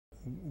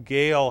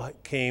Gail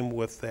came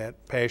with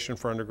that passion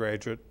for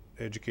undergraduate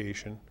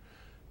education,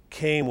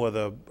 came with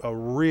a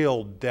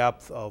real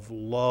depth of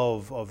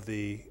love of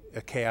the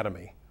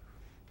academy.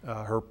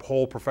 Her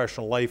whole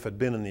professional life had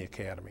been in the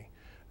academy.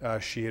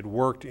 She had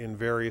worked in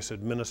various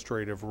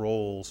administrative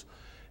roles,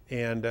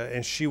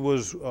 and she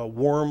was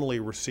warmly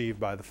received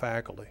by the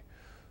faculty.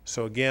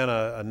 So again,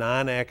 a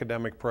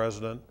non-academic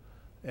president,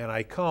 and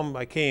I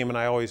came and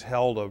I always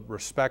held a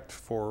respect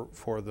for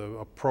the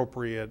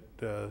appropriate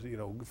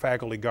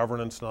faculty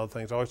governance and other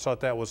things. I always thought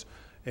that was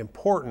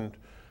important,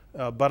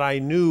 but I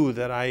knew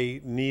that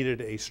I needed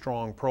a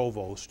strong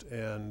provost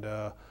and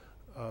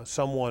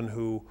someone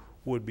who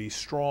would be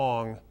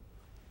strong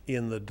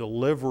in the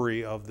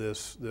delivery of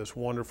this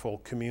wonderful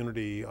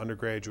community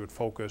undergraduate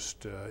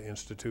focused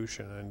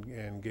institution.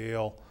 And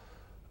Gail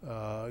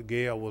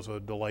was a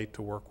delight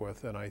to work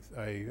with, and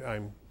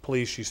I'm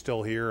pleased she's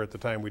still here at the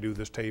time we do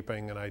this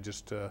taping, and I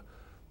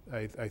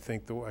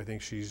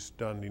think she's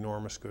done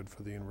enormous good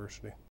for the university.